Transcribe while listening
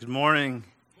Good morning.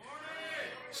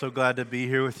 So glad to be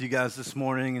here with you guys this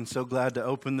morning and so glad to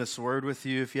open this word with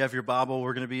you. If you have your Bible,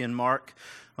 we're going to be in Mark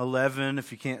 11.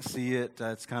 If you can't see it,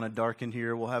 it's kind of dark in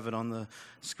here. We'll have it on the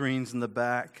screens in the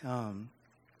back.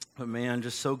 But man,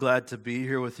 just so glad to be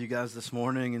here with you guys this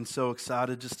morning and so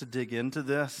excited just to dig into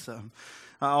this.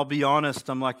 I'll be honest,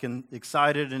 I'm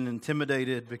excited and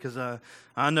intimidated because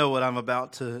I know what I'm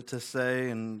about to say,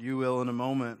 and you will in a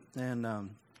moment. And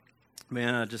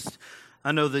man,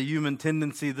 I know the human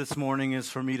tendency this morning is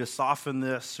for me to soften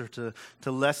this or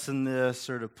to lessen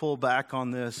this or to pull back on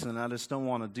this, and I just don't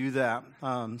want to do that.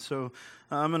 So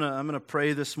I'm gonna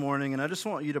pray this morning, and I just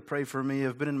want you to pray for me.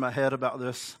 I've been in my head about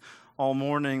this all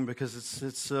morning because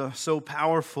it's so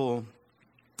powerful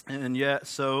and yet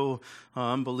so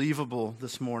unbelievable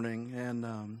this morning.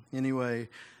 And anyway.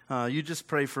 You just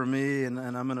pray for me, and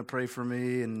I'm going to pray for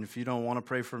me. And if you don't want to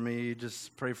pray for me,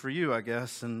 just pray for you, I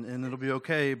guess, and it'll be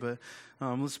okay. But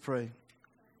let's pray.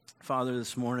 Father,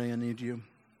 this morning I need you.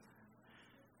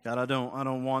 God, I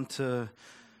don't want to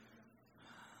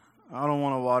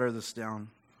water this down.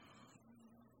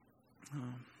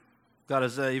 God,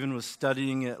 as I even was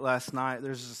studying it last night,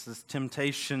 there's just this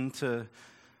temptation to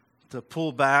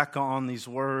pull back on these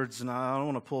words, and I don't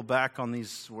want to pull back on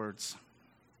these words.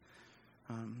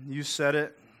 You said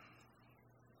it,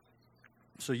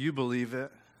 so you believe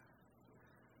it.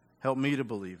 Help me to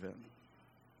believe it.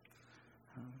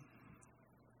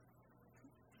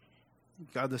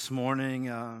 God, this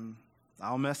morning,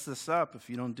 I'll mess this up if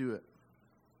you don't do it.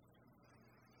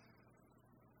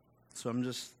 So I'm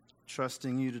just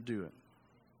trusting you to do it.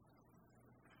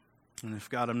 And if,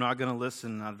 God, I'm not going to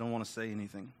listen, I don't want to say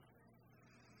anything.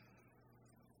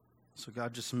 So,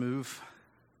 God, just move.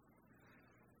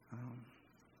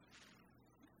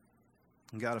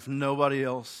 God, if nobody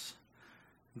else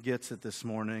gets it this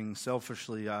morning,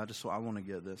 selfishly, I want to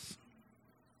get this.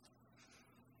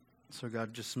 So,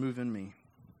 God, just move in me.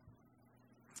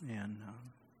 And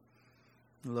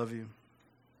I love you.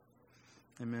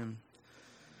 Amen.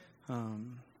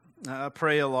 I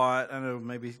pray a lot. I know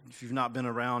maybe if you've not been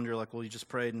around, you're like, well, you just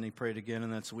prayed and he prayed again,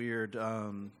 and that's weird.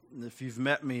 If you've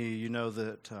met me, you know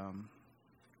that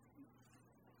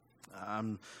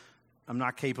I'm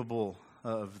not capable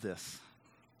of this.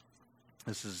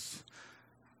 This is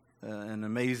an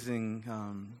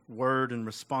amazing word and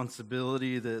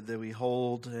responsibility that we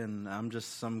hold, and I'm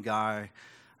just some guy.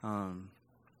 I'm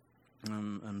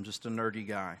just a nerdy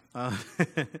guy.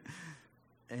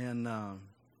 And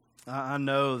I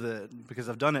know that because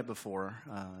I've done it before,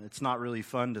 it's not really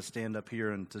fun to stand up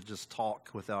here and to just talk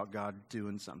without God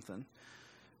doing something.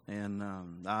 And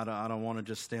I don't want to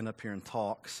just stand up here and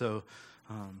talk. So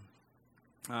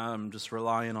I'm just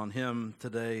relying on Him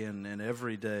today and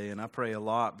every day, and I pray a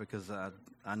lot because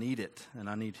I need it, and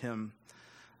I need Him.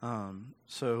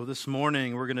 So this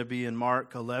morning we're going to be in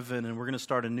Mark 11, and we're going to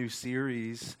start a new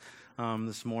series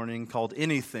this morning called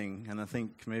Anything, and I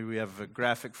think maybe we have a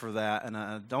graphic for that. And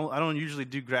I don't usually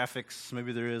do graphics.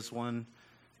 Maybe there is one,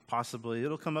 possibly.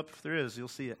 It'll come up if there is. You'll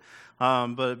see it.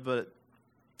 But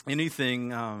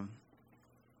anything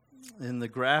in the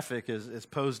graphic is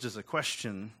posed as a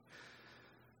question.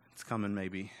 It's coming,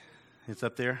 maybe. It's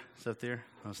up there? It's up there?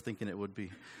 I was thinking it would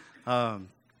be.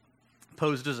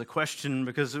 Posed as a question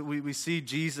because we see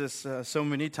Jesus so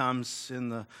many times in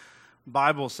the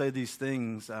Bible say these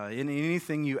things.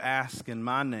 Anything you ask in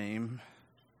my name,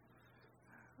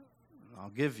 I'll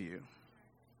give you.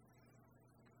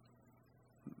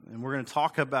 And we're going to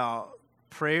talk about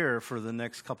prayer for the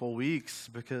next couple weeks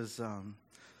because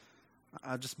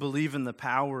I just believe in the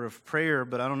power of prayer,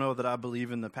 but I don't know that I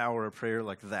believe in the power of prayer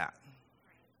like that.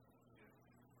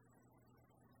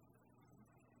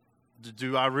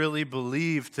 Do I really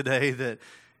believe today that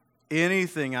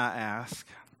anything I ask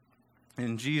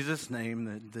in Jesus'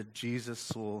 name that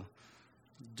Jesus will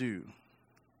do?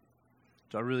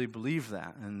 Do I really believe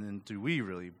that? And do we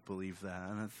really believe that?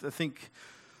 And I think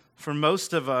for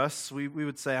most of us, we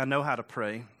would say, I know how to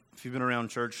pray. If you've been around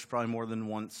church probably more than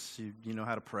once, you know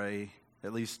how to pray.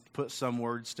 At least put some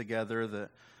words together that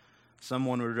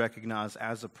someone would recognize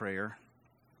as a prayer.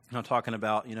 I'm not talking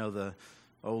about, the,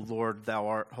 oh Lord, thou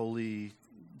art holy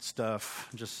stuff.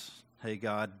 Just, hey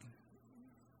God,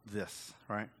 this,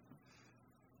 right?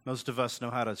 Most of us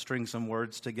know how to string some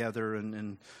words together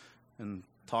and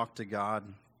talk to God.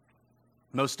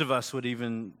 Most of us would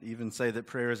even say that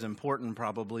prayer is important,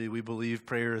 probably. We believe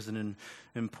prayer is an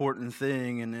important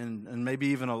thing, and maybe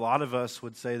even a lot of us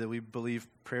would say that we believe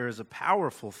prayer is a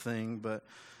powerful thing, but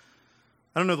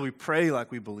I don't know that we pray like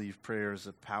we believe prayer is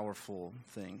a powerful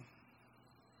thing.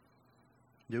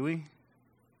 Do we?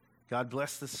 God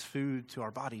bless this food to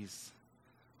our bodies.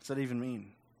 What's that even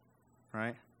mean?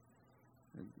 right?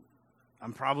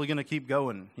 I'm probably going to keep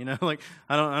going, like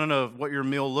I don't know what your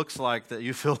meal looks like that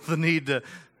you feel the need to,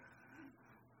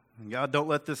 God, don't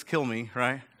let this kill me,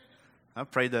 right?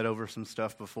 I've prayed that over some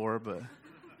stuff before, but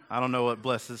I don't know what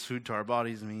blesses food to our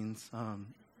bodies means.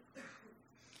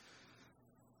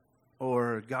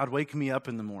 Or God, wake me up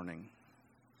in the morning.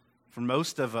 For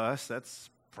most of us,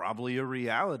 that's probably a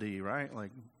reality, right?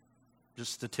 Like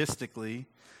just statistically,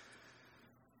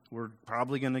 we're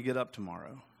probably going to get up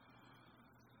tomorrow.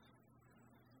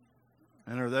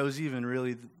 And are those even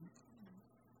really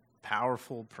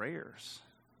powerful prayers?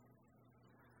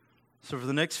 So for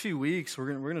the next few weeks,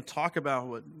 we're going to talk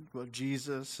about what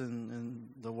Jesus and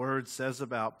the Word says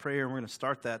about prayer. And we're going to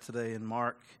start that today in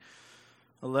Mark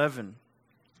 11.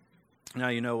 Now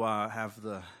you know why I have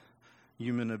the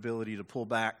human ability to pull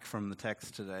back from the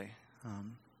text today.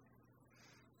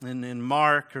 And in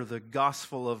Mark, or the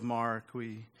Gospel of Mark,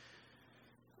 we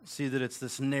see that it's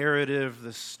this narrative,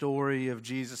 this story of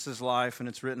Jesus' life, and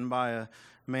it's written by a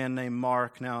man named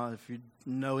Mark. Now, if you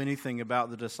know anything about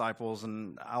the disciples,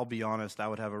 and I'll be honest, I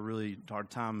would have a really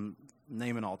hard time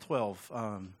naming all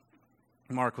 12.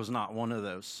 Mark was not one of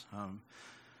those.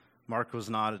 Mark was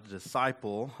not a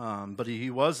disciple, but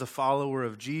he was a follower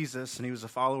of Jesus, and he was a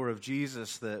follower of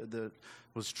Jesus that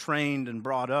was trained and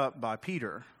brought up by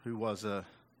Peter, who was a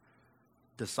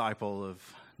disciple of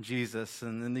Jesus.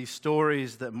 And then these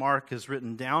stories that Mark has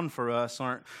written down for us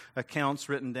aren't accounts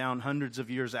written down hundreds of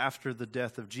years after the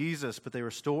death of Jesus, but they were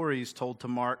stories told to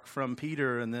Mark from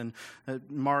Peter, and then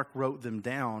Mark wrote them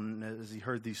down as he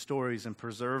heard these stories and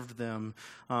preserved them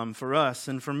for us.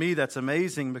 And for me, that's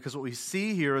amazing, because what we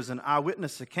see here is an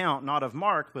eyewitness account, not of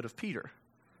Mark, but of Peter.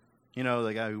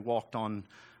 The guy who walked on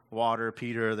water,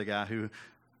 Peter, the guy who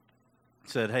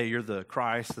said, hey, you're the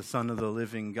Christ, the Son of the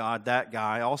living God. That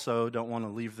guy, also, don't want to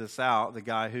leave this out, the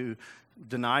guy who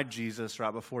denied Jesus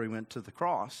right before he went to the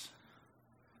cross,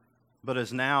 but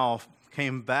has now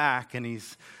came back, and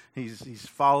he's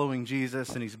following Jesus,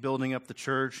 and he's building up the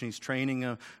church, and he's training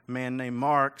a man named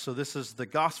Mark. So this is the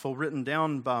gospel written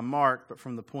down by Mark, but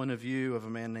from the point of view of a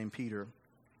man named Peter.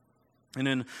 And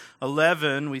in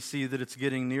 11, we see that it's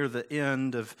getting near the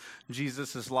end of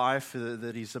Jesus' life,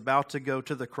 that he's about to go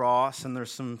to the cross. And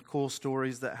there's some cool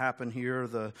stories that happen here,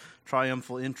 the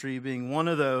triumphal entry being one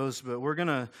of those. But we're going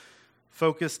to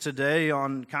focus today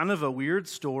on kind of a weird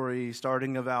story,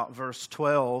 starting about verse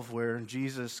 12, where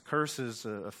Jesus curses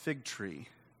a fig tree.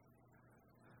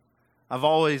 I've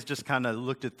always just kind of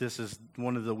looked at this as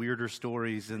one of the weirder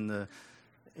stories in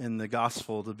the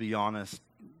gospel, to be honest.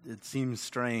 It seems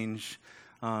strange.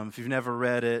 If you've never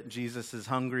read it, Jesus is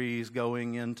hungry. He's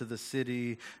going into the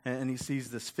city, and he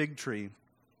sees this fig tree.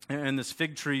 And this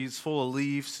fig tree is full of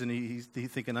leaves, and he's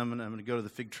thinking, I'm going to go to the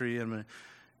fig tree. I'm going to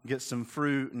get some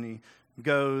fruit. And he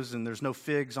goes, and there's no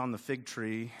figs on the fig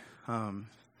tree. And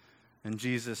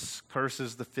Jesus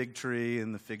curses the fig tree,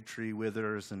 and the fig tree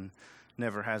withers and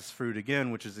never has fruit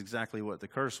again, which is exactly what the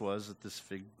curse was, that this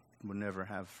fig would never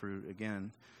have fruit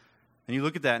again. And you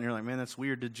look at that and you're like, man, that's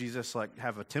weird. Did Jesus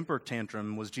have a temper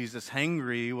tantrum? Was Jesus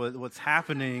hangry? What's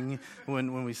happening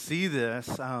when we see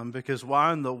this? Because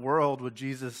why in the world would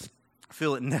Jesus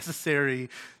feel it necessary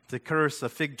to curse a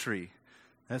fig tree?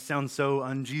 That sounds so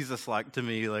un-Jesus-like to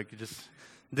me.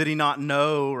 Did he not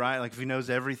know, right? If he knows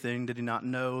everything, did he not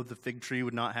know the fig tree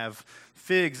would not have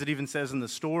figs? It even says in the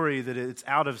story that it's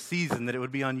out of season, that it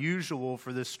would be unusual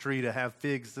for this tree to have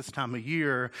figs this time of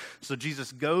year. So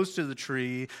Jesus goes to the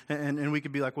tree, and we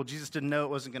could be like, well, Jesus didn't know it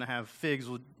wasn't going to have figs.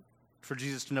 Well, for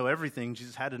Jesus to know everything,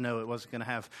 Jesus had to know it wasn't going to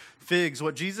have figs.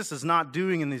 What Jesus is not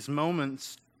doing in these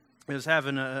moments is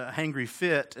having a hangry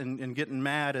fit and getting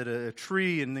mad at a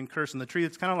tree and then cursing the tree.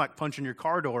 It's kind of like punching your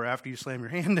car door after you slam your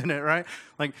hand in it, right?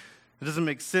 It doesn't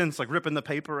make sense, ripping the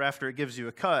paper after it gives you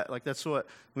a cut. That's what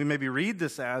we maybe read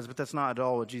this as, but that's not at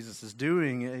all what Jesus is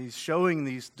doing. He's showing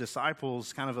these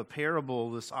disciples kind of a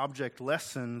parable, this object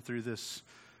lesson through this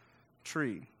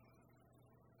tree.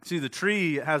 See, the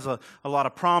tree has a lot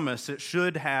of promise. It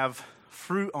should have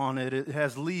fruit on it. It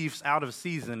has leaves out of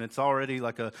season. It's already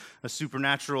like a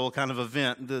supernatural kind of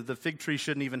event. The fig tree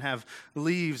shouldn't even have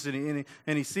leaves. And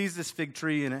he sees this fig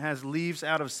tree, and it has leaves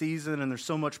out of season, and there's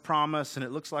so much promise, and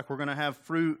it looks like we're going to have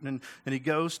fruit. And he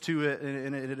goes to it,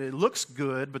 and it looks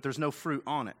good, but there's no fruit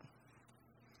on it.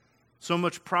 So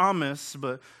much promise,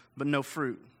 but no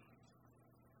fruit.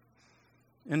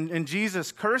 And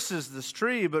Jesus curses this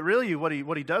tree, but really what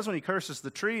he does when he curses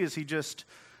the tree is he just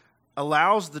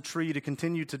allows the tree to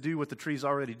continue to do what the tree's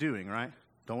already doing, right?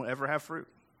 Don't ever have fruit.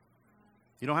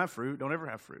 You don't have fruit, don't ever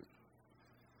have fruit.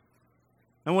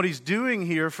 And what he's doing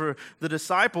here for the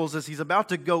disciples is he's about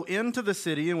to go into the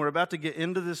city, and we're about to get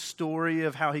into this story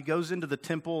of how he goes into the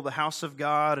temple, the house of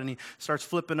God, and he starts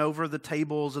flipping over the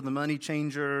tables and the money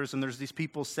changers, and there's these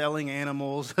people selling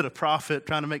animals at a profit,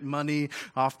 trying to make money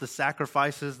off the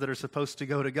sacrifices that are supposed to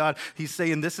go to God. He's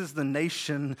saying this is the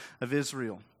nation of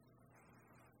Israel.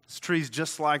 This tree's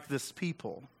just like this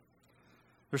people.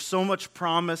 There's so much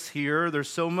promise here. There's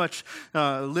so much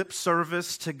lip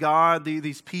service to God.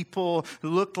 These people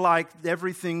look like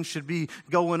everything should be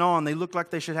going on. They look like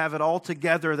they should have it all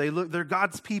together. They're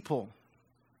God's people.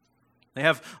 They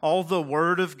have all the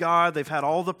word of God. They've had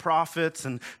all the prophets.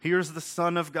 And here's the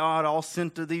Son of God all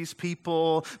sent to these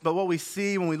people. But what we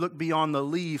see when we look beyond the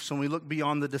leaves, when we look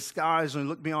beyond the disguise, when we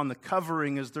look beyond the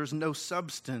covering, is there's no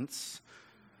substance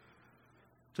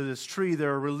to this tree.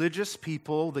 There are religious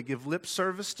people that give lip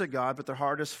service to God, but their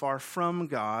heart is far from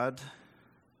God.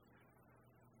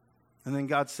 And then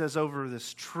God says over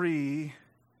this tree,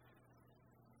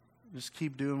 just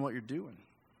keep doing what you're doing.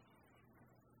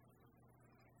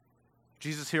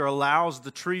 Jesus here allows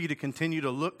the tree to continue to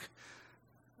look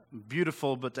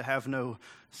beautiful, but to have no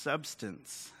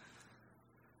substance.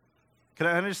 Can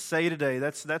I just say today,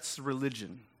 that's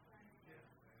religion.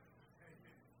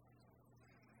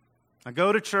 I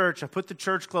go to church, I put the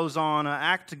church clothes on,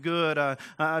 I act good,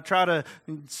 I try to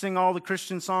sing all the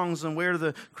Christian songs and wear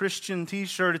the Christian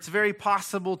t-shirt. It's very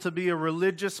possible to be a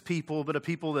religious people, but a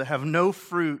people that have no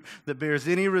fruit that bears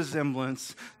any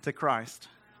resemblance to Christ.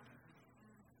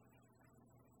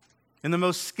 And the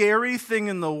most scary thing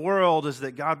in the world is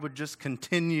that God would just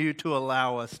continue to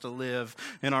allow us to live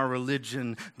in our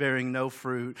religion bearing no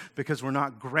fruit because we're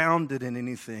not grounded in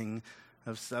anything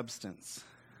of substance.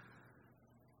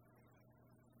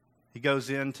 He goes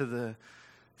into the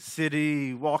city,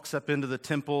 he walks up into the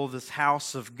temple, this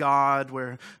house of God,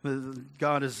 where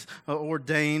God is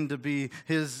ordained to be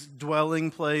his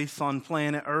dwelling place on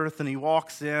planet Earth, and he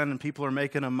walks in, and people are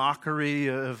making a mockery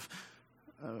of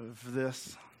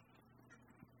this.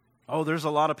 Oh, there's a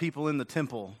lot of people in the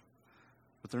temple,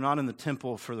 but they're not in the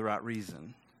temple for the right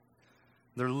reason.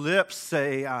 Their lips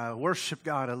say, I worship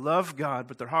God, I love God,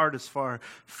 but their heart is far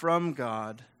from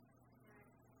God.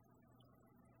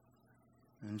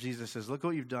 And Jesus says, look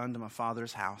what you've done to my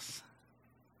Father's house.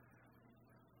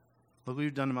 Look what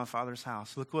you've done to my Father's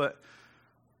house. Look what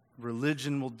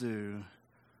religion will do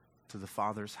to the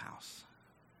Father's house.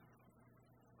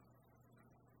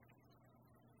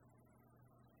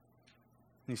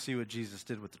 And you see what Jesus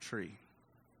did with the tree.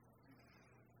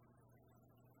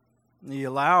 He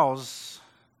allows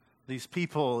these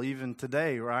people, even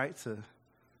today, right, to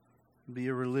be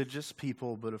a religious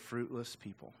people, but a fruitless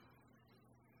people.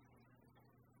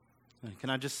 And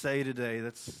can I just say today,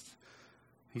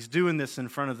 he's doing this in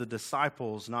front of the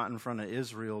disciples, not in front of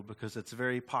Israel, because it's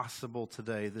very possible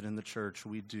today that in the church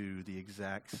we do the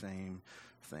exact same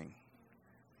thing.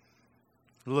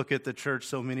 Look at the church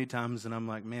so many times and I'm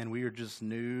like, man, we are just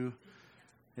new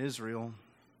Israel,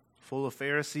 full of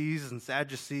Pharisees and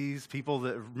Sadducees, people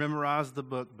that memorize the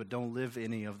book but don't live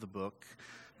any of the book.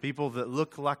 People that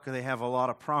look like they have a lot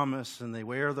of promise and they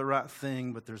wear the right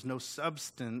thing, but there's no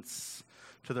substance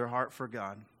to their heart for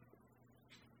God.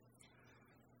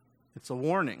 It's a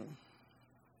warning.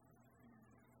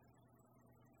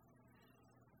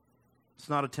 It's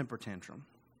not a temper tantrum.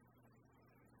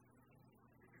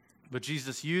 But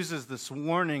Jesus uses this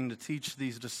warning to teach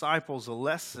these disciples a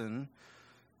lesson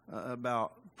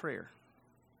about prayer.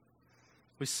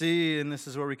 We see, and this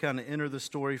is where we kind of enter the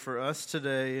story for us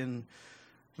today, in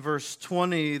verse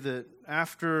 20, that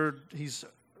after he's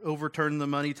overturned the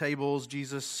money tables,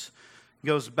 Jesus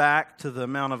goes back to the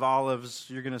Mount of Olives.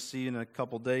 You're going to see in a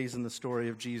couple days in the story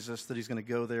of Jesus that he's going to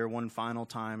go there one final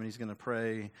time and he's going to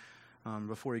pray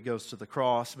before he goes to the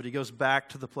cross. But he goes back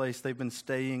to the place they've been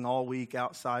staying all week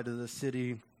outside of the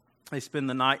city. They spend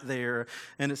the night there.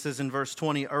 And it says in verse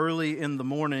 20, early in the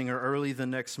morning or early the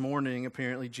next morning,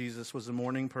 apparently Jesus was a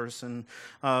morning person,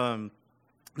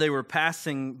 they were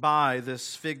passing by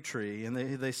this fig tree. And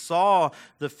they saw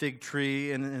the fig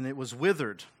tree and it was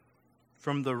withered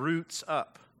from the roots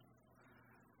up.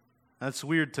 That's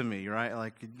weird to me, right?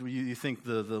 Like you think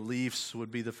the leaves would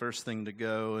be the first thing to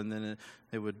go, and then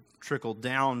it would trickle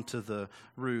down to the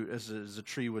root as a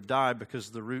tree would die, because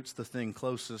the root's the thing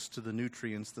closest to the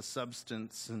nutrients, the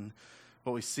substance. And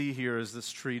what we see here is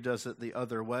this tree does it the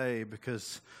other way,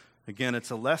 because, again, it's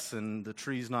a lesson. The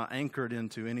tree's not anchored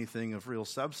into anything of real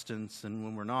substance, and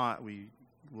when we're not, we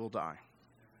will die.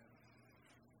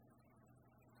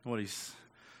 What he's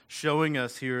showing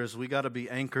us here is we got to be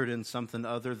anchored in something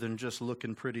other than just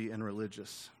looking pretty and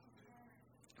religious.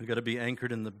 We got to be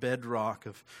anchored in the bedrock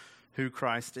of who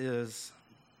Christ is.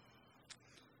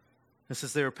 It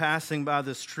says they were passing by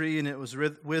this tree, and it was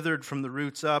withered from the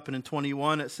roots up. And in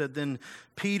 21, it said, then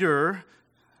Peter,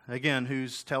 again,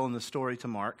 who's telling the story to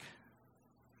Mark,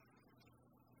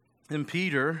 and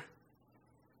Peter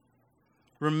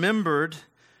remembered,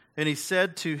 and he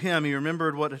said to him, he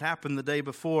remembered what had happened the day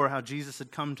before, how Jesus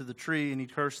had come to the tree, and he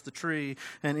cursed the tree.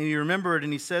 And he remembered,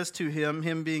 and he says to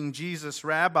him being Jesus,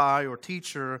 Rabbi or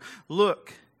teacher,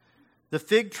 look, the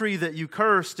fig tree that you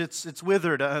cursed, it's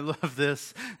withered. I love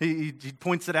this. He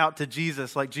points it out to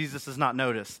Jesus like Jesus has not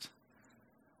noticed.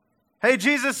 Hey,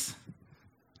 Jesus,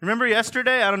 remember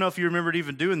yesterday? I don't know if you remembered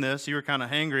even doing this. You were kind of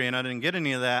hangry and I didn't get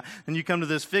any of that. And you come to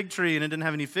this fig tree and it didn't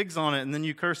have any figs on it. And then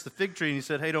you cursed the fig tree and you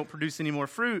said, hey, don't produce any more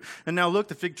fruit. And now look,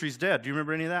 the fig tree's dead. Do you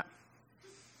remember any of that?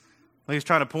 Like he's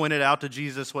trying to point it out to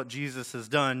Jesus what Jesus has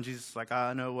done. Jesus is like,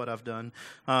 I know what I've done.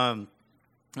 I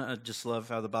just love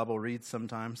how the Bible reads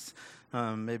sometimes.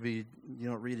 Maybe you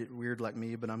don't read it weird like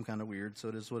me, but I'm kind of weird, so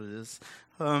it is what it is.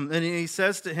 And he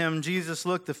says to him, Jesus,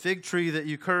 look, the fig tree that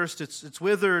you cursed, it's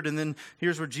withered. And then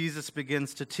here's where Jesus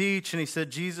begins to teach. And he said,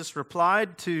 Jesus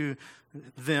replied to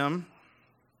them,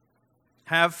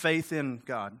 have faith in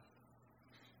God.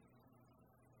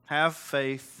 Have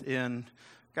faith in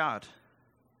God.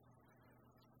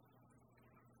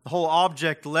 The whole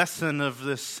object lesson of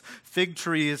this fig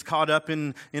tree is caught up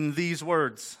in these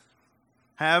words.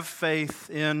 Have faith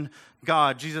in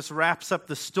God. Jesus wraps up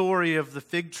the story of the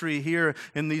fig tree here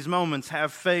in these moments.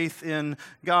 Have faith in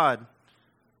God.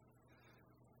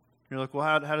 You're like, well,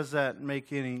 how does that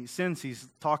make any sense? He's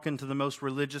talking to the most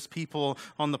religious people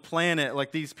on the planet.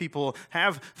 Like, these people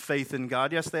have faith in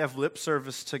God. Yes, they have lip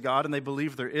service to God, and they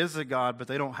believe there is a God, but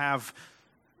they don't have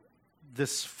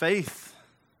this faith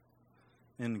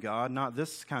in God, not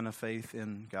this kind of faith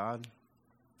in God.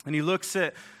 And he looks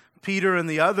at Peter and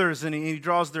the others, and he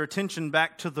draws their attention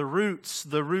back to the roots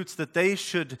that they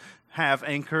should have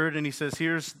anchored. And he says,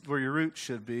 here's where your roots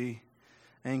should be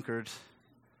anchored.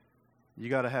 You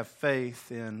got to have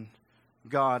faith in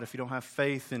God. If you don't have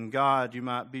faith in God, you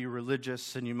might be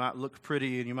religious and you might look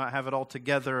pretty and you might have it all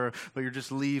together, but you're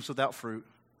just leaves without fruit.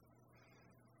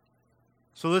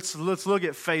 So let's look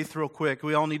at faith real quick.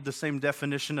 We all need the same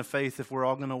definition of faith if we're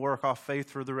all going to work off faith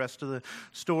for the rest of the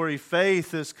story.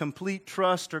 Faith is complete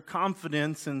trust or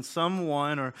confidence in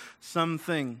someone or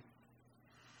something.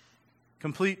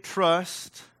 Complete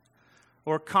trust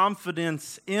or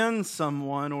confidence in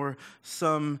someone or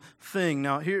something.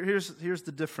 Now, here's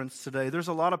the difference today. There's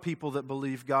a lot of people that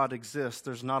believe God exists.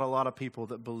 There's not a lot of people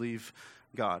that believe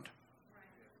God.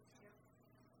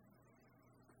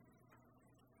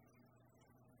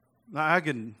 Now, I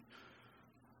can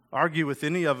argue with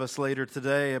any of us later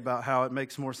today about how it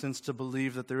makes more sense to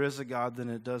believe that there is a God than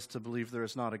it does to believe there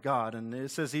is not a God. And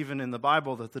it says even in the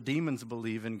Bible that the demons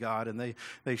believe in God and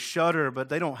they shudder, but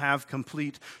they don't have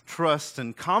complete trust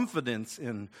and confidence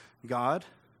in God.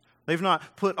 They've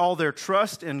not put all their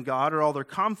trust in God or all their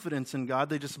confidence in God.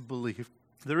 They just believe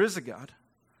there is a God.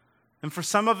 And for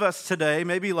some of us today,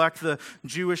 maybe like the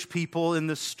Jewish people in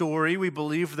this story, we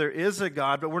believe there is a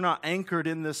God, but we're not anchored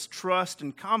in this trust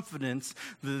and confidence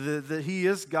that He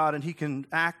is God and He can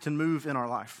act and move in our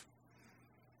life.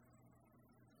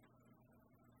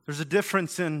 There's a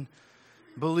difference in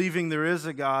believing there is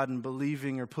a God and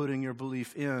believing or putting your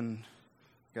belief in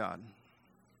God.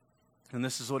 And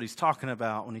this is what he's talking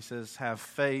about when he says, have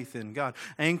faith in God.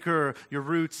 Anchor your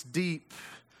roots deep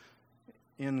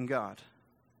in God.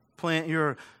 Plant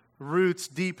your roots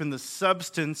deep in the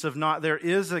substance of not there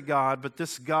is a God, but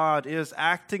this God is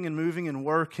acting and moving and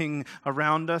working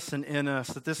around us and in us.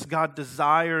 That this God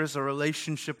desires a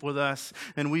relationship with us,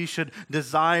 and we should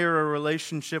desire a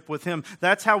relationship with Him.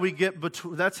 That's how we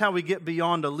get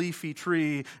beyond a leafy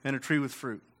tree and a tree with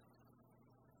fruit.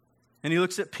 And he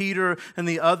looks at Peter and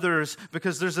the others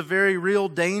because there's a very real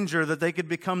danger that they could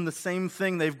become the same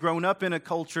thing. They've grown up in a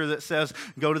culture that says,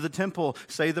 go to the temple,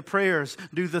 say the prayers,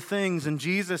 do the things. And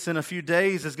Jesus in a few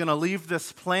days is going to leave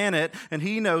this planet, and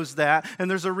He knows that. And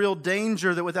there's a real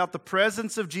danger that without the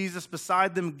presence of Jesus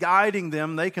beside them, guiding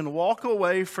them, they can walk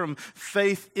away from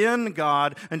faith in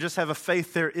God and just have a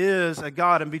faith there is a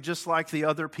God and be just like the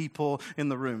other people in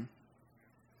the room.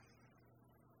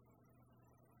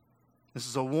 This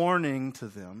is a warning to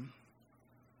them.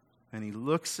 And he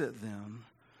looks at them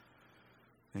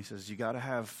and he says, you got to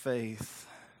have faith,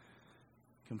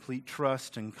 complete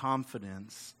trust and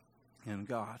confidence in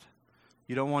God.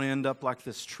 You don't want to end up like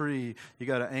this tree. You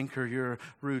got to anchor your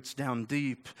roots down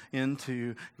deep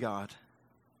into God.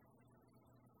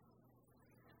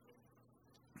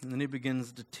 And then he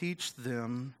begins to teach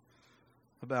them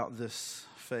about this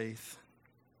faith.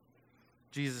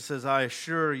 Jesus says, I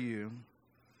assure you,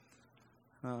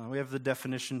 We have the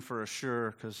definition for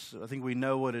assure because I think we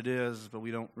know what it is, but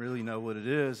we don't really know what it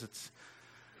is. It's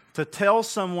to tell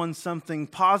someone something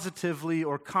positively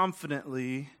or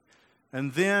confidently,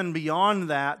 and then beyond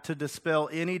that, to dispel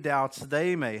any doubts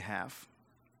they may have.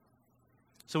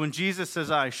 So when Jesus says,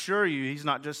 I assure you, he's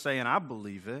not just saying, I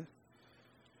believe it.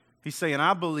 He's saying,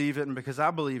 I believe it, and because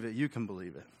I believe it, you can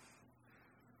believe it.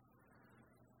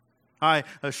 I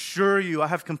assure you, I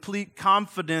have complete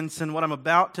confidence in what I'm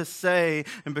about to say,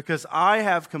 and because I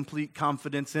have complete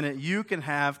confidence in it, you can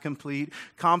have complete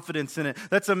confidence in it.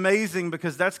 That's amazing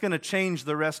because that's going to change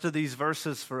the rest of these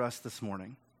verses for us this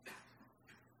morning.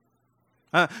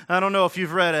 I don't know if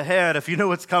you've read ahead, if you know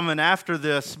what's coming after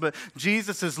this, but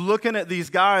Jesus is looking at these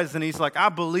guys and he's like, I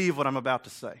believe what I'm about to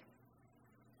say.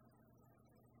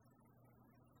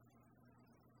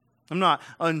 I'm not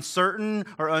uncertain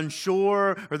or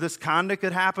unsure or this kind of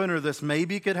could happen or this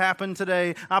maybe could happen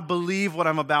today. I believe what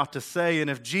I'm about to say. And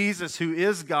if Jesus, who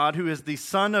is God, who is the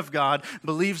Son of God,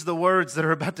 believes the words that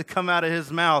are about to come out of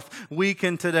his mouth, we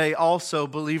can today also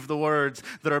believe the words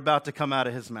that are about to come out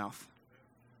of his mouth.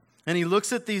 And he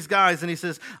looks at these guys and he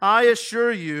says, I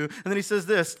assure you, and then he says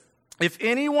this, if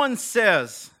anyone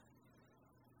says,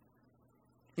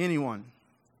 anyone,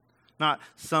 not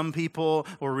some people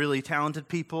or really talented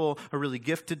people or really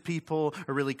gifted people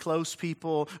or really close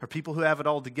people or people who have it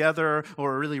all together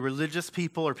or really religious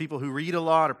people or people who read a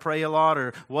lot or pray a lot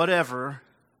or whatever.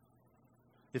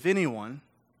 If anyone,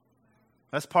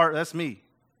 that's me.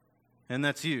 And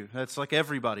that's you. That's like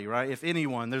everybody, right? If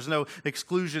anyone, there's no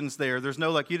exclusions there. There's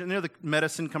no you know the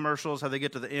medicine commercials, how they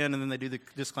get to the end and then they do the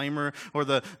disclaimer, or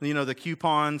the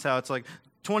coupons, how it's like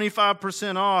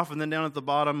 25% off, and then down at the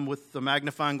bottom with the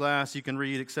magnifying glass you can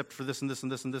read except for this and this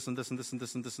and this and this and this and this and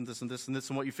this and this and this and this and this,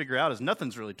 and what you figure out is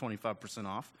nothing's really 25%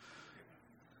 off.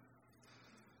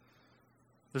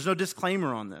 There's no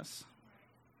disclaimer on this.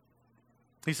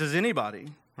 He says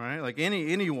anybody. Right? Like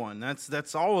anyone,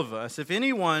 that's all of us. If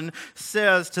anyone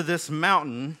says to this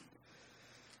mountain,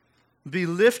 be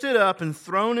lifted up and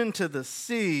thrown into the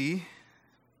sea,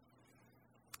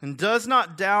 and does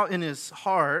not doubt in his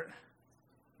heart,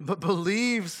 but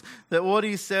believes that what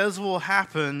he says will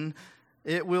happen,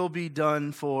 it will be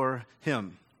done for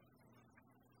him.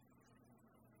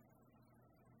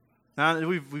 Now,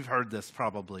 we've heard this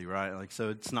probably, right? So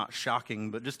it's not shocking,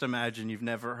 but just imagine you've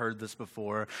never heard this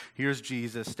before. Here's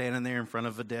Jesus standing there in front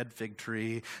of a dead fig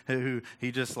tree, who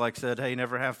he just said, hey,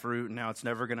 never have fruit, and now it's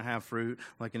never going to have fruit,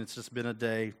 and it's just been a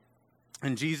day.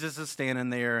 And Jesus is standing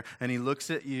there, and he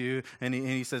looks at you, and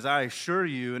he says, I assure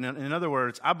you, and in other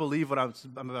words, I believe what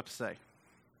I'm about to say.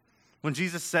 When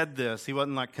Jesus said this, he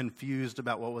wasn't confused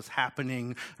about what was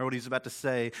happening or what he's about to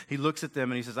say. He looks at them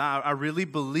and he says, I really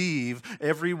believe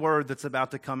every word that's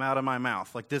about to come out of my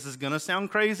mouth. This is going to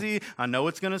sound crazy. I know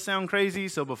it's going to sound crazy.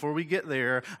 So before we get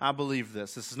there, I believe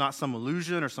this. This is not some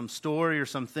illusion or some story or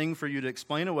something for you to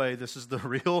explain away. This is the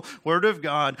real word of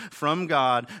God from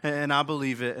God, and I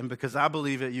believe it. And because I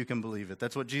believe it, you can believe it.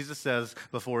 That's what Jesus says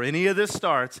before any of this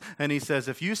starts. And he says,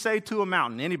 if you say to a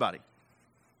mountain, anybody,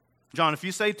 John, if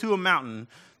you say to a mountain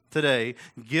today,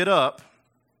 get up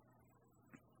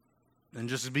and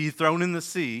just be thrown in the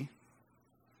sea,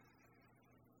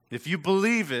 if you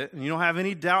believe it and you don't have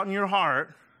any doubt in your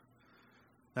heart,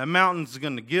 that mountain's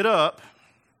going to get up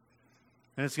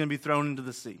and it's going to be thrown into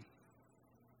the sea.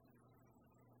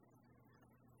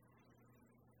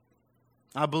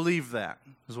 I believe that,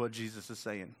 is what Jesus is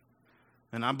saying.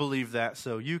 And I believe that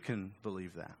so you can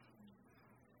believe that.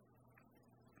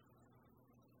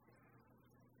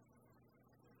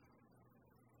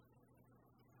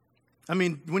 I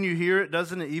mean, when you hear it,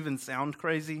 doesn't it even sound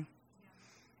crazy?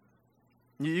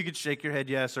 You could shake your head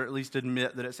yes, or at least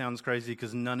admit that it sounds crazy,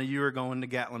 because none of you are going to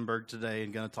Gatlinburg today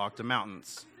and going to talk to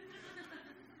mountains.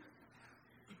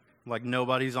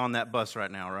 Nobody's on that bus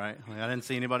right now, right? I didn't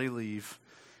see anybody leave.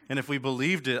 And if we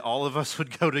believed it, all of us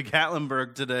would go to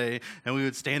Gatlinburg today, and we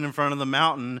would stand in front of the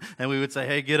mountain, and we would say,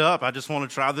 hey, get up. I just want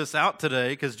to try this out today,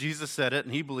 because Jesus said it,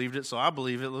 and he believed it, so I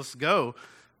believe it. Let's go.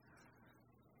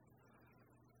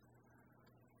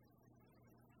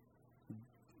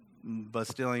 But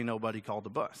still ain't nobody called a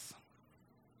bus.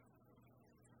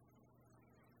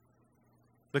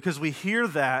 Because we hear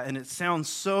that and it sounds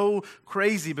so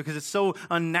crazy because it's so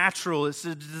unnatural. It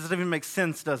doesn't even make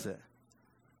sense, does it?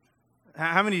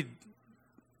 How many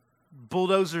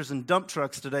bulldozers and dump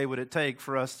trucks today would it take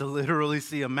for us to literally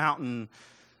see a mountain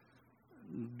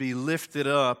be lifted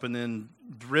up and then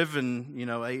driven,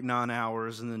 8-9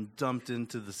 hours and then dumped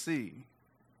into the sea?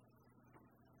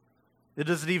 It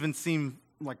doesn't even seem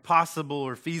possible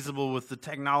or feasible with the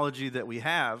technology that we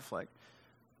have.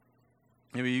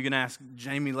 Maybe you can ask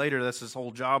Jamie later, that's his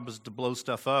whole job is to blow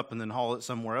stuff up and then haul it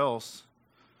somewhere else.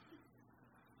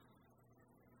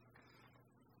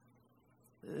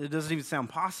 It doesn't even sound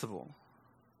possible.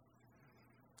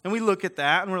 And we look at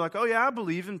that and we're like, oh yeah, I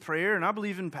believe in prayer and I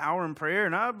believe in power in prayer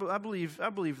and I believe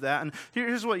that. And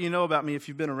here's what you know about me if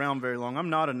you've been around very long. I'm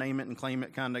not a name it and claim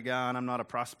it kind of guy, and I'm not a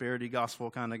prosperity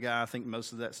gospel kind of guy. I think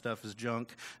most of that stuff is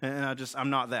junk, and I'm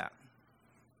not that.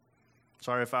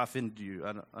 Sorry if I offended you.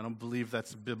 I don't believe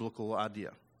that's a biblical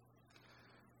idea.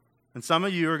 And some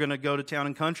of you are going to go to Town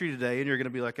and Country today and you're going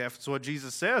to be like, if it's what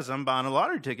Jesus says, I'm buying a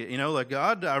lottery ticket. Like,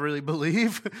 God, I really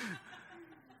believe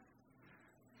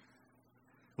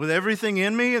with everything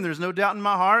in me, and there's no doubt in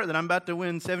my heart that I'm about to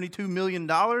win $72 million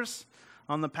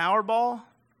on the Powerball.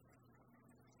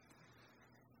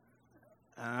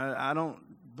 I don't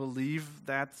believe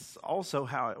that's also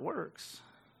how it works.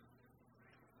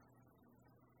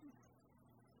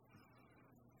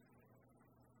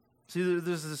 See,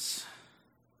 there's this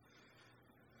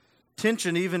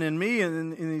tension even in me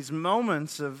in these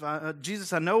moments of,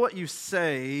 Jesus, I know what you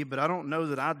say, but I don't know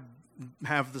that I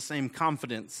have the same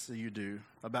confidence that you do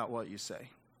about what you say.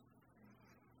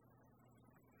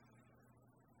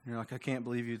 You're like, I can't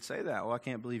believe you'd say that. Well, I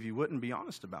can't believe you wouldn't be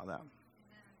honest about that.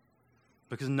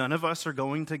 Because none of us are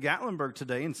going to Gatlinburg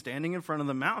today and standing in front of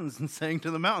the mountains and saying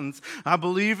to the mountains, I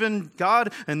believe in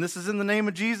God, and this is in the name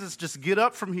of Jesus. Just get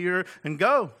up from here and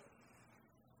go.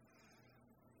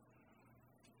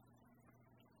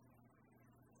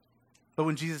 But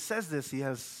when Jesus says this, he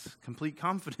has complete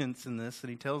confidence in this, and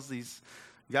he tells these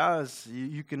guys,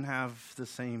 you can have the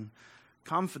same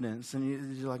confidence.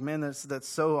 And you're like, man, that's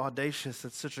so audacious.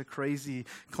 That's such a crazy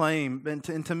claim.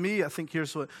 And to me, I think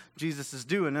here's what Jesus is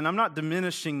doing. And I'm not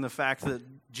diminishing the fact that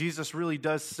Jesus really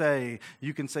does say,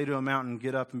 you can say to a mountain,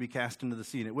 get up and be cast into the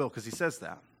sea, and it will, because he says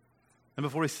that. And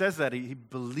before he says that, he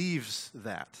believes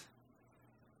that.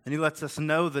 And he lets us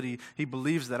know that he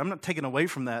believes that. I'm not taking away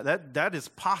from that. That is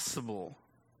possible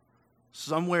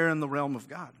somewhere in the realm of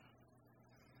God.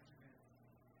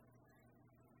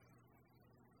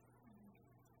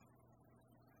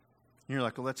 And you're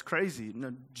like, well, that's crazy.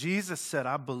 No, Jesus said,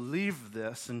 I believe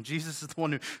this. And Jesus is the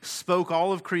one who spoke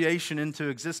all of creation into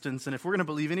existence. And if we're going to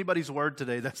believe anybody's word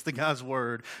today, that's the guy's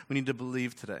word we need to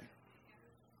believe today.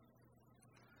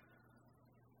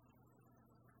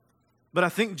 But I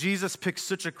think Jesus picks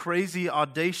such a crazy,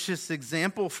 audacious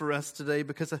example for us today,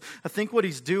 because I think what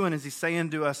he's doing is he's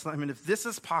saying to us, if this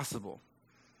is possible,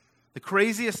 the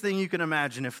craziest thing you can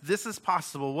imagine, if this is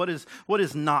possible, what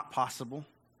is not possible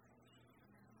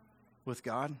with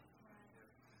God?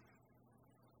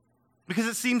 Because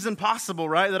it seems impossible,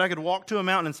 right? That I could walk to a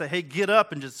mountain and say, hey, get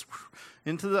up, and just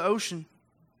into the ocean.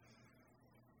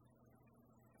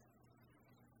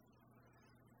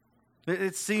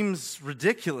 It seems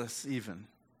ridiculous even.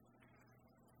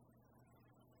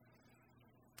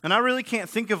 And I really can't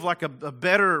think of like a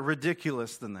better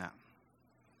ridiculous than that.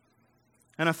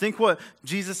 And I think what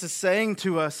Jesus is saying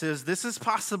to us is this is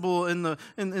possible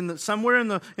somewhere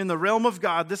in the realm of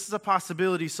God. This is a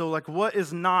possibility. So like, what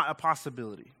is not a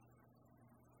possibility?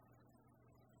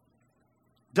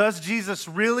 Does Jesus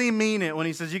really mean it when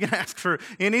he says you can ask for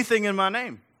anything in my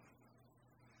name?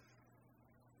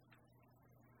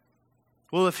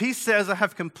 Well, if he says, I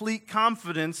have complete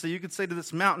confidence that you could say to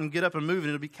this mountain, get up and move, and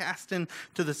it'll be cast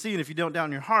into the sea, and if you don't doubt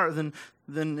in your heart,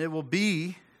 then it will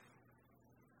be.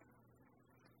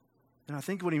 And I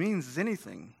think what he means is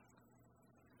anything.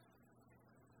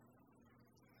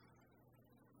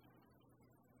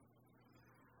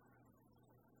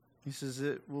 He says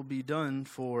it will be done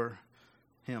for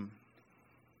him.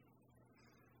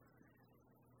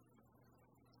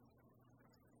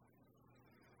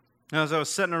 Now, as I was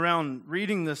sitting around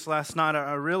reading this last night,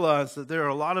 I realized that there are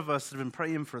a lot of us that have been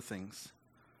praying for things.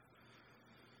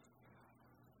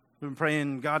 We've been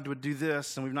praying God would do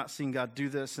this, and we've not seen God do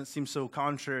this, and it seems so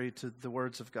contrary to the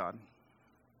words of God.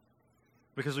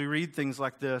 Because we read things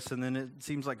like this, and then it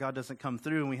seems like God doesn't come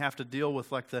through, and we have to deal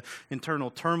with like the internal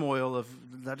turmoil of,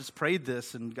 I just prayed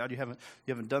this, and God, you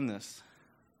haven't done this.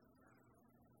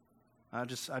 I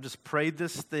just prayed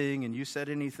this thing, and you said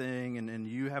anything, and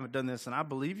you haven't done this, and I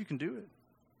believe you can do it.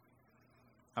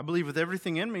 I believe with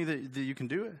everything in me that you can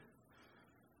do it.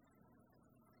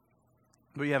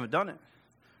 But you haven't done it.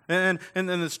 And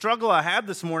the struggle I had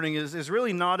this morning is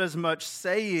really not as much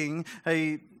saying,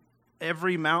 hey,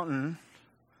 every mountain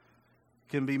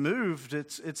can be moved.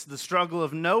 It's the struggle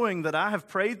of knowing that I have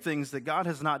prayed things that God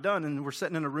has not done, and we're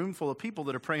sitting in a room full of people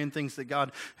that are praying things that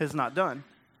God has not done.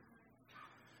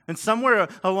 And somewhere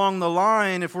along the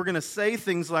line, if we're going to say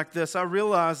things like this, I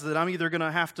realize that I'm either going to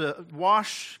have to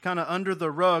wash kind of under the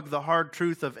rug the hard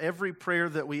truth of every prayer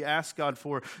that we ask God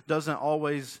for doesn't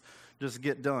always just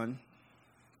get done.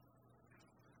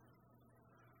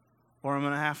 Or I'm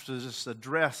going to have to just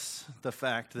address the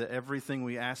fact that everything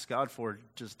we ask God for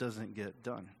just doesn't get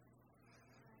done.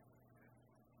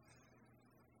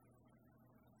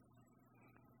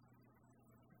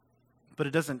 But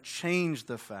it doesn't change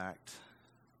the fact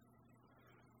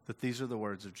that these are the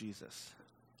words of Jesus.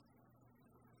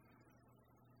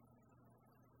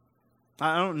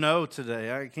 I don't know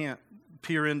today. I can't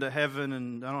peer into heaven,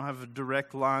 and I don't have a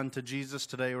direct line to Jesus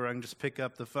today where I can just pick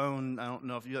up the phone. I don't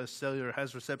know if U.S. Cellular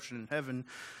has reception in heaven,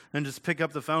 and just pick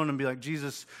up the phone and be like,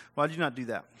 Jesus, why did you not do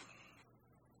that?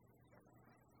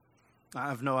 I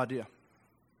have no idea.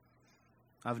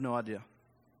 I have no idea.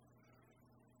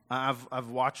 I've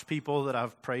watched people that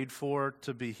I've prayed for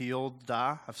to be healed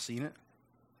die. I've seen it.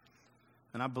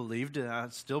 And I believed it. I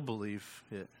still believe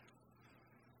it.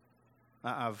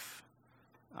 I've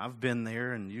been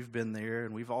there, and you've been there,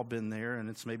 and we've all been there, and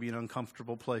it's maybe an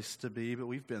uncomfortable place to be, but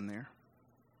we've been there.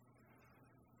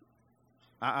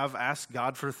 I've asked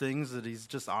God for things that He's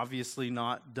just obviously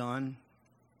not done.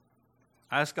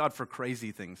 I ask God for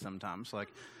crazy things sometimes. Like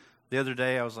the other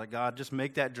day, I was like, God, just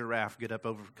make that giraffe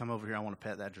come over here. I want to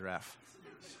pet that giraffe.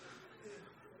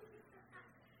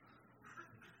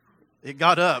 It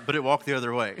got up, but it walked the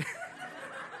other way.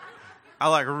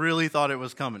 I really thought it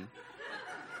was coming.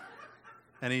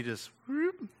 And he just,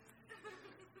 whoop.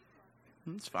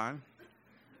 It's fine.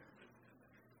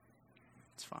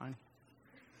 It's fine.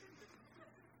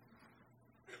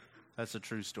 That's a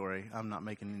true story. I'm not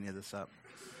making any of this up.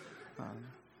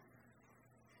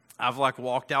 I've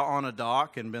walked out on a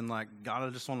dock and been like, God, I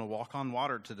just want to walk on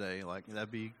water today. That'd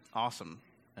be awesome.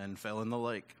 And fell in the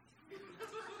lake.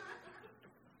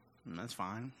 And that's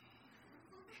fine.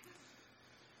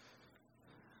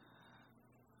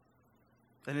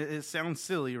 And it sounds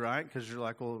silly, right? Because you're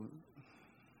like, well,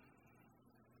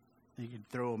 you could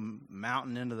throw a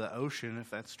mountain into the ocean. If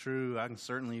that's true, I can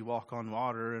certainly walk on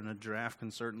water, and a giraffe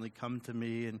can certainly come to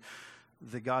me, and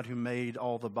the God who made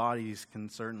all the bodies can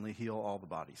certainly heal all the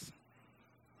bodies.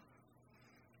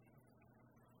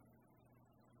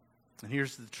 And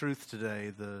here's the truth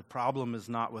today. The problem is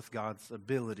not with God's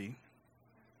ability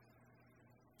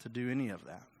to do any of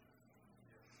that.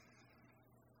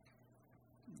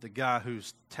 The guy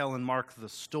who's telling Mark the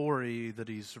story that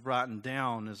he's writing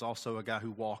down is also a guy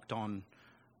who walked on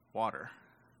water.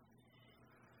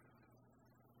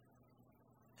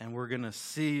 And we're going to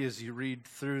see as you read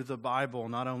through the Bible,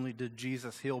 not only did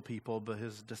Jesus heal people, but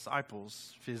his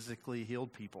disciples physically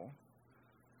healed people.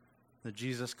 That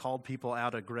Jesus called people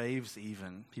out of graves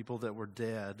even, people that were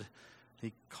dead.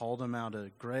 He called them out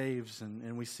of graves,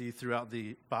 and we see throughout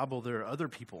the Bible there are other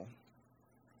people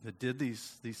that did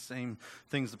these same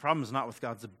things. The problem is not with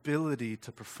God's ability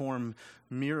to perform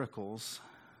miracles.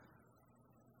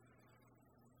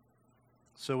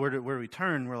 So where we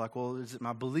turn, we're like, well, is it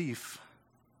my belief?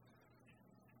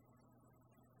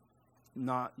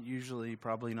 Not usually,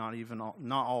 probably not even,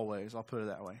 not always. I'll put it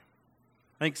that way.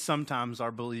 I think sometimes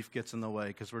our belief gets in the way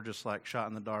because we're just shot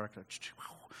in the dark.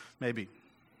 Maybe.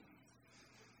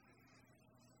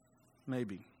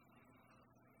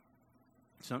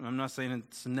 So I'm not saying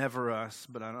it's never us,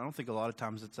 but I don't think a lot of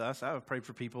times it's us. I've prayed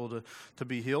for people to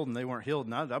be healed, and they weren't healed.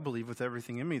 And I believe with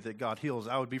everything in me that God heals.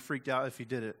 I would be freaked out if he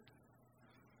did it.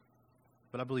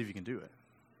 But I believe he can do it.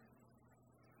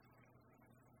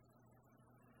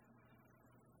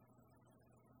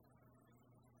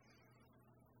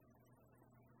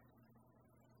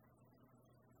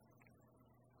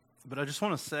 But I just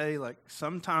want to say,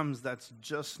 sometimes that's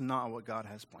just not what God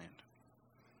has planned.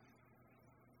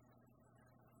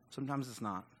 Sometimes it's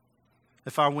not.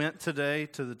 If I went today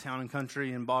to the Town and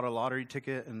Country and bought a lottery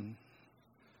ticket and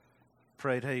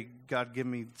prayed, hey, God, give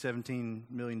me $17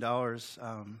 million,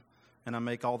 and I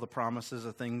make all the promises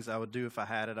of things I would do if I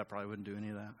had it, I probably wouldn't do any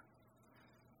of that.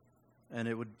 And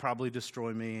it would probably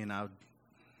destroy me, and I would,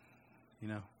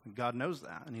 God knows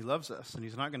that, and he loves us, and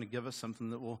he's not going to give us something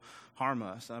that will harm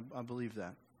us. I believe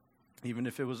that, even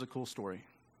if it was a cool story.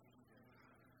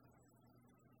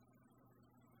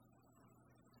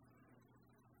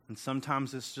 And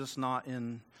sometimes it's just not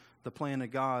in the plan of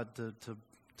God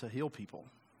to heal people.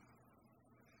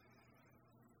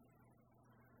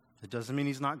 It doesn't mean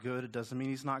he's not good. It doesn't mean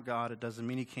he's not God. It doesn't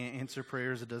mean he can't answer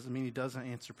prayers. It doesn't mean he doesn't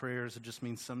answer prayers. It just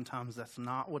means sometimes that's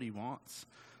not what he wants.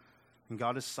 And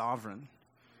God is sovereign.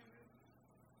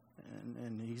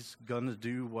 And he's going to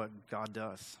do what God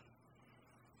does.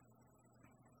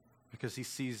 Because he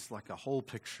sees a whole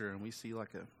picture, and we see a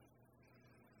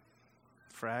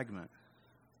fragment.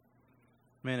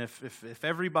 Man, if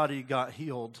everybody got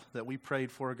healed that we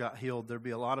prayed for got healed, there'd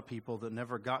be a lot of people that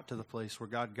never got to the place where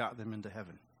God got them into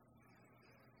heaven.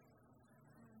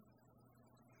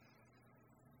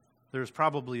 There's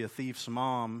probably a thief's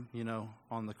mom,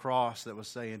 on the cross that was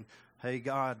saying, hey,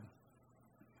 God,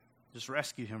 just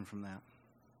rescue him from that.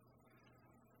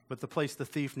 But the place the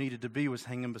thief needed to be was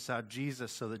hanging beside Jesus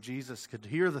so that Jesus could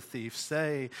hear the thief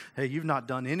say, hey, you've not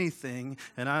done anything,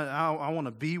 and I want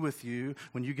to be with you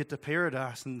when you get to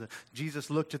paradise. And Jesus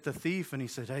looked at the thief and he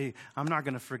said, hey, I'm not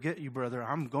going to forget you, brother.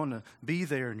 I'm going to be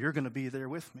there, and you're going to be there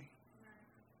with me.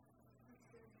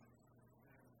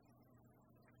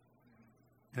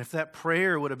 And if that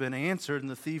prayer would have been answered and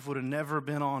the thief would have never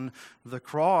been on the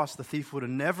cross, the thief would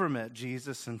have never met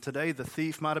Jesus. And today the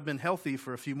thief might have been healthy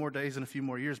for a few more days and a few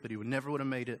more years, but he would never have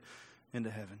made it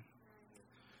into heaven.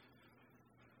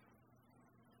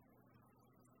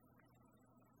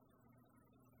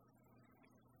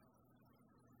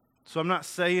 So I'm not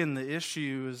saying the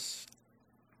issue is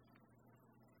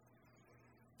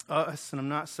us, and I'm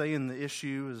not saying the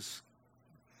issue is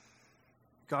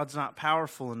God's not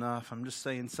powerful enough. I'm just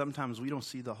saying sometimes we don't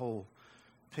see the whole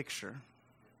picture.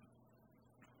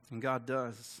 And God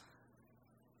does.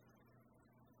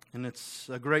 And it's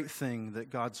a great thing that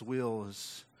God's will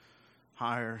is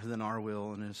higher than our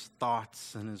will, and his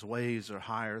thoughts and his ways are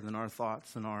higher than our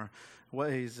thoughts and our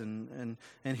ways. And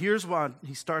here's why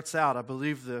he starts out, I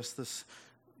believe this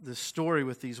story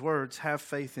with these words, have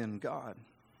faith in God.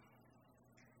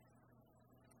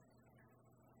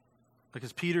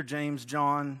 Because Peter, James,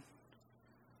 John,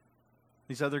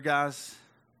 these other guys,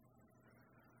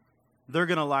 they're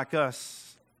going to, like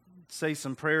us, say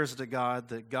some prayers to God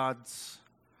that God's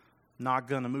not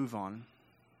going to move on.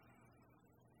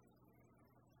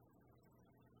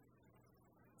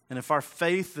 And if our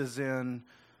faith is in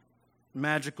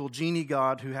magical genie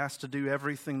God who has to do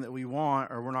everything that we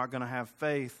want, or we're not going to have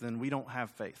faith, then we don't have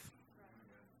faith.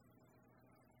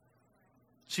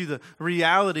 See, the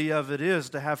reality of it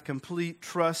is to have complete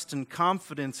trust and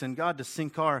confidence in God, to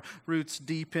sink our roots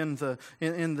deep in the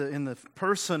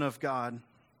person of God.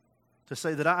 To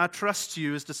say that I trust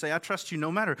you is to say I trust you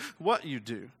no matter what you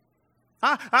do.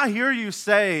 I hear you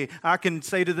say, I can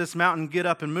say to this mountain, get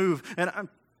up and move. And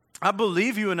I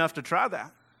believe you enough to try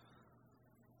that.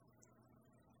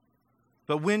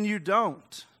 But when you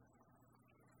don't,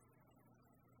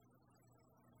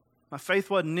 my faith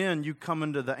wasn't in you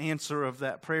coming to the answer of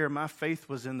that prayer. My faith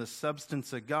was in the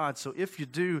substance of God. So if you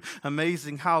do,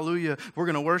 amazing, hallelujah, we're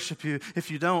going to worship you.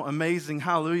 If you don't, amazing,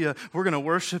 hallelujah, we're going to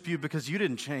worship you because you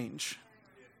didn't change.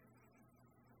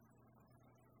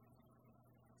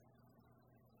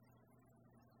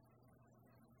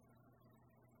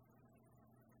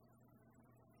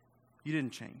 You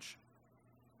didn't change.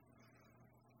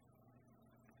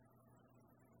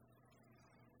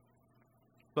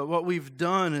 But what we've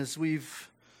done is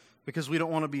because we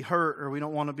don't want to be hurt or we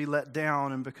don't want to be let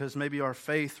down, and because maybe our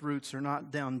faith roots are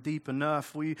not down deep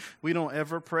enough, we don't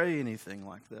ever pray anything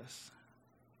like this.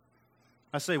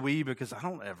 I say we because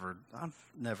I've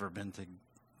never been to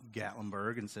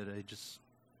Gatlinburg and said, hey, just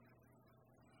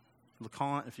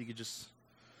LeConte, if you could just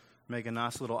make a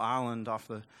nice little island off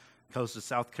the coast of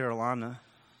South Carolina,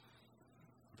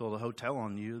 build a hotel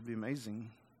on you, it'd be amazing.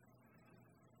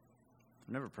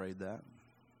 I've never prayed that.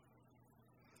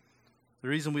 The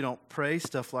reason we don't pray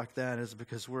stuff like that is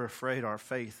because we're afraid our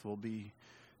faith will be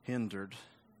hindered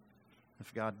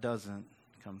if God doesn't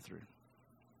come through.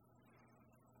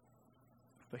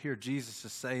 But here Jesus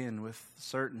is saying with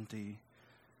certainty,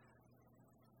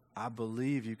 I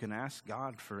believe you can ask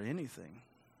God for anything.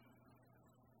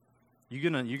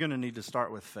 You're gonna need to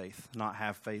start with faith, not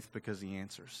have faith because he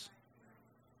answers.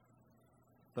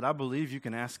 But I believe you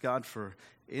can ask God for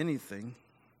anything.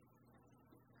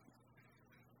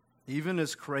 Even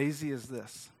as crazy as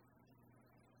this.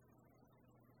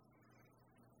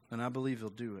 And I believe he'll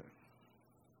do it.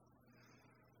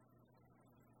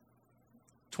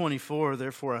 24,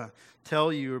 therefore I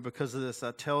tell you, or because of this,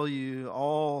 I tell you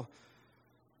all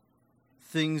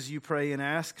things you pray and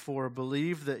ask for,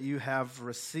 believe that you have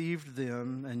received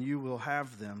them and you will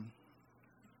have them.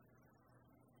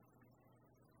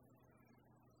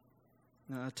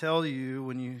 Now, I tell you,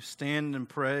 when you stand and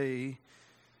pray,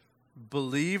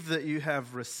 believe that you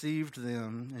have received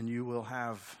them and you will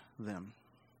have them.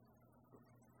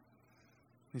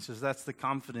 He says that's the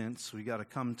confidence we got to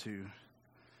come to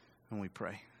when we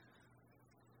pray.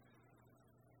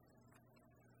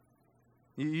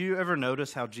 You ever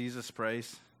notice how Jesus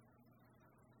prays?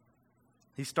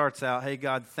 He starts out, hey,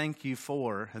 God, thank you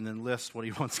for, and then lists what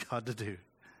he wants God to do.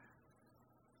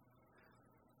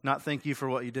 Not thank you for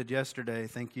what you did yesterday.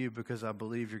 Thank you because I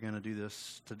believe you're going to do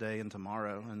this today and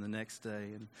tomorrow and the next day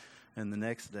and the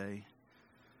next day.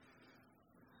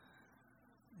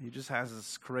 He just has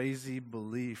this crazy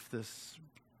belief, this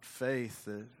faith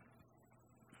that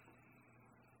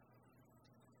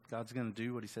God's going to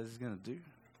do what he says he's going to do.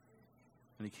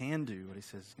 And he can do what he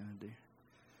says he's going to do.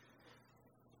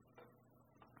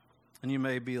 And you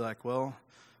may be like, well,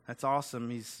 that's awesome.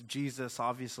 He's Jesus.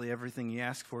 Obviously, everything you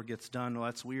ask for gets done. Well,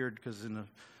 that's weird because in a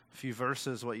few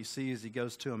verses, what you see is he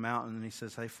goes to a mountain and he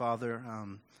says, hey, Father,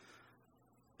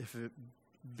 if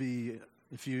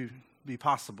you be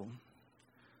possible,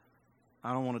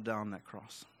 I don't want to die on that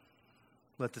cross.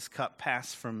 Let this cup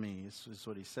pass from me, is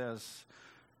what he says.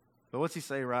 But what's he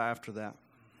say right after that?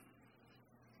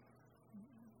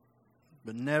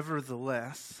 But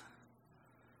nevertheless,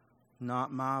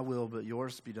 not my will, but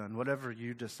yours be done. Whatever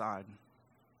you decide.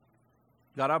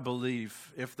 God, I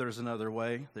believe if there's another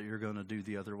way, that you're going to do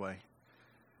the other way.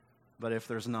 But if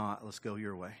there's not, let's go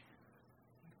your way.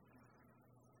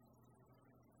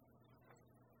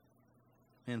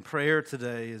 And prayer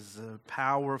today is a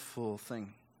powerful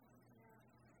thing.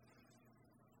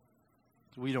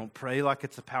 We don't pray like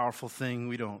it's a powerful thing.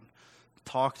 We don't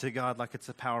talk to God like it's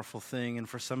a powerful thing. And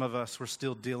for some of us, we're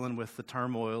still dealing with the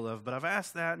turmoil of, but I've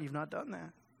asked that and you've not done that.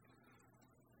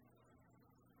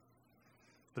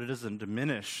 But it doesn't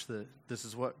diminish that this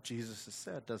is what Jesus has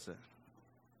said, does it?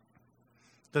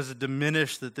 Does it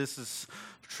diminish that this is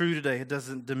true today? It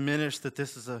doesn't diminish that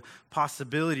this is a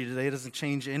possibility today. It doesn't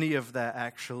change any of that,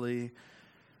 actually.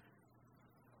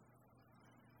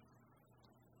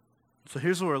 So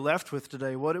here's what we're left with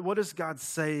today. What is God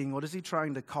saying? What is he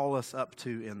trying to call us up to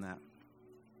in that?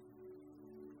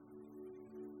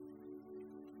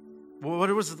 What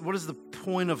is the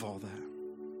point of all that?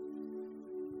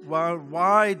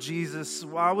 Why, Jesus,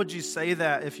 why would you say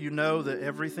that if you know that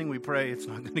everything we pray, it's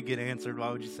not going to get answered?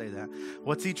 Why would you say that?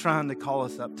 What's he trying to call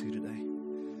us up to today?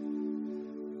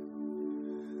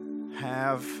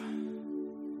 Have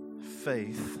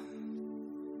faith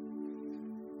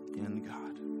in God.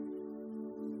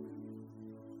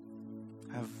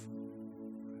 Have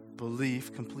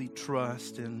belief, complete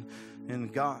trust in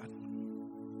God.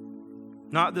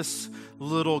 Not this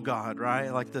little God, right?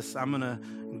 Like this, I'm going to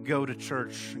go to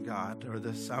church God, or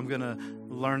this, I'm going to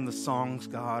learn the songs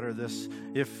God, or this,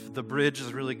 if the bridge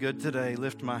is really good today,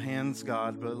 lift my hands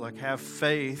God, but like have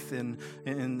faith in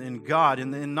God,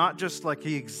 and not just like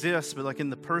he exists, but like in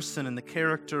the person and the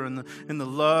character and the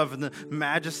love and the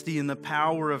majesty and the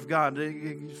power of God.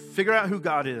 Figure out who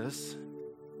God is,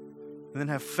 and then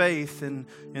have faith in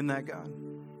that God.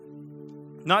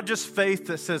 Not just faith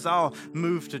that says, I'll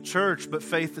move to church, but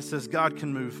faith that says God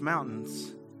can move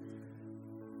mountains.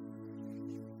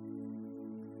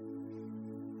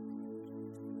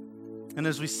 And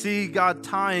as we see God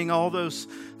tying all those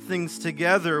things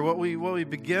together, what we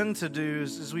begin to do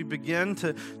is we begin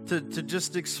to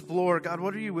just explore, God,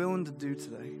 what are you willing to do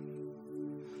today?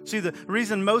 See, the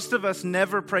reason most of us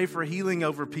never pray for healing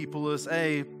over people is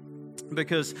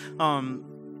because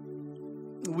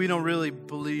we don't really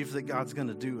believe that God's going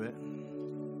to do it.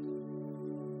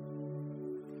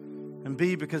 And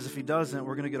B, because if he doesn't,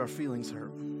 we're going to get our feelings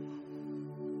hurt.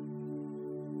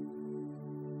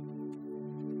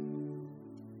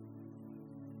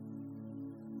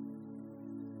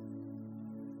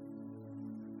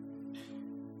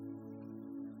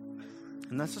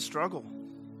 And that's a struggle.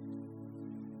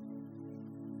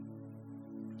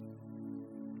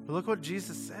 But look what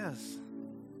Jesus says.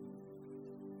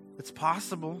 It's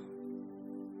possible.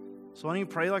 So why don't you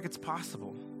pray like it's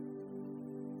possible?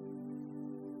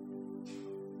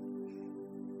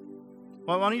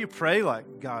 Why don't you pray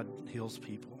like God heals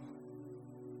people?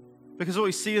 Because what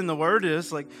we see in the Word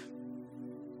is like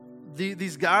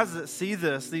these guys that see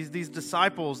this, these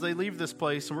disciples, they leave this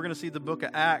place, and we're going to see the book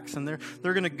of Acts, and they're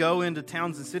going to go into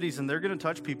towns and cities, and they're going to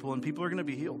touch people, and people are going to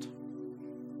be healed.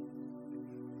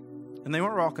 And they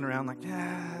weren't walking around like,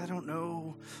 I don't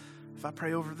know. If I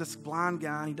pray over this blind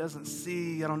guy and he doesn't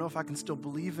see, I don't know if I can still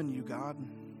believe in you, God.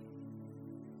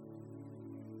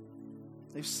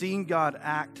 They've seen God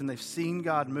act and they've seen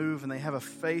God move, and they have a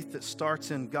faith that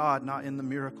starts in God, not in the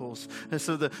miracles. And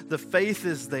so the faith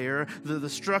is there, the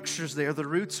structure's there, the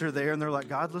roots are there, and they're like,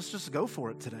 God, let's just go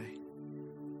for it today.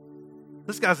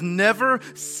 This guy's never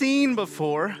seen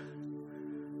before.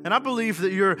 And I believe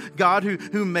that you're God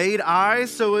who made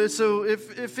eyes. So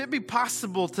if it be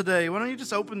possible today, why don't you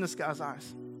just open this guy's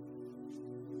eyes?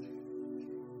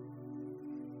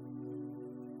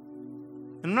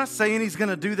 And I'm not saying he's going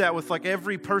to do that with like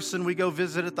every person we go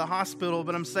visit at the hospital,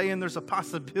 but I'm saying there's a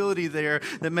possibility there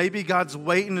that maybe God's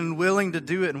waiting and willing to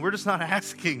do it, and we're just not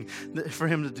asking for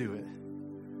him to do it.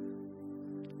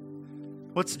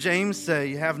 What's James say?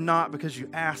 You have not because you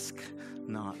ask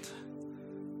not.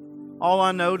 All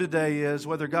I know today is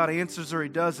whether God answers or he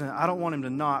doesn't, I don't want him to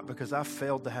not because I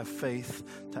failed to have faith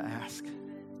to ask.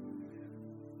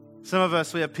 Some of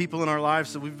us, we have people in our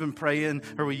lives that we've been praying,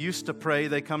 or we used to pray,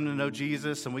 they come to know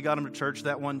Jesus, and we got them to church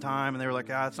that one time, and they were like,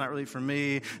 it's not really for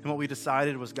me. And what we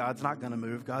decided was God's not going to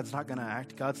move, God's not going to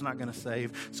act, God's not going to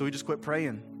save. So we just quit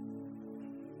praying.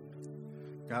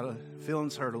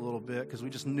 Feelings hurt a little bit because we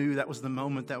just knew that was the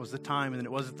moment, that was the time, and then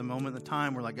it wasn't the moment, the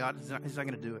time. We're like, God, he's not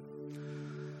going to do it.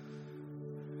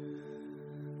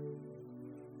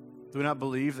 Do we not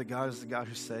believe that God is the God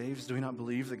who saves? Do we not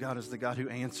believe that God is the God who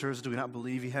answers? Do we not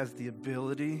believe he has the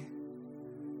ability?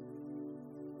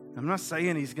 I'm not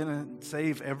saying he's going to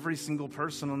save every single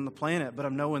person on the planet, but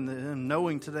I'm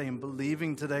knowing today and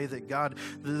believing today that God,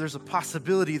 there's a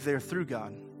possibility there through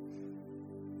God.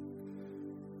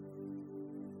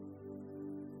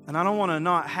 And I don't want to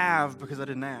not have because I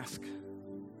didn't ask.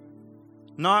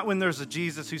 Not when there's a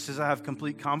Jesus who says, I have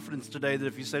complete confidence today that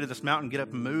if you say to this mountain, get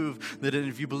up and move, that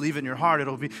if you believe in your heart,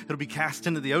 it'll be cast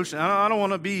into the ocean. I don't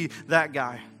want to be that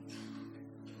guy.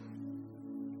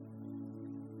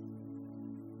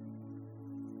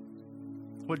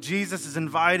 What Jesus is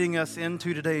inviting us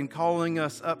into today and calling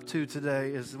us up to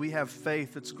today is we have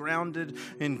faith that's grounded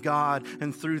in God,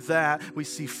 and through that we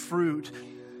see fruit.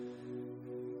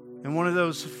 And one of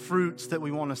those fruits that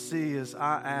we want to see is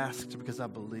I asked because I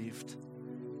believed.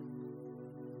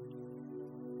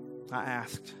 I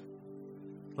asked.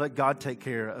 Let God take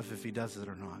care of if he does it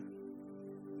or not.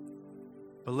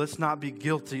 But let's not be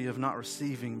guilty of not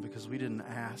receiving because we didn't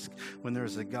ask when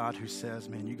there's a God who says,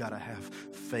 man, you got to have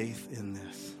faith in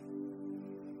this.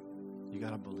 You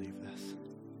got to believe this.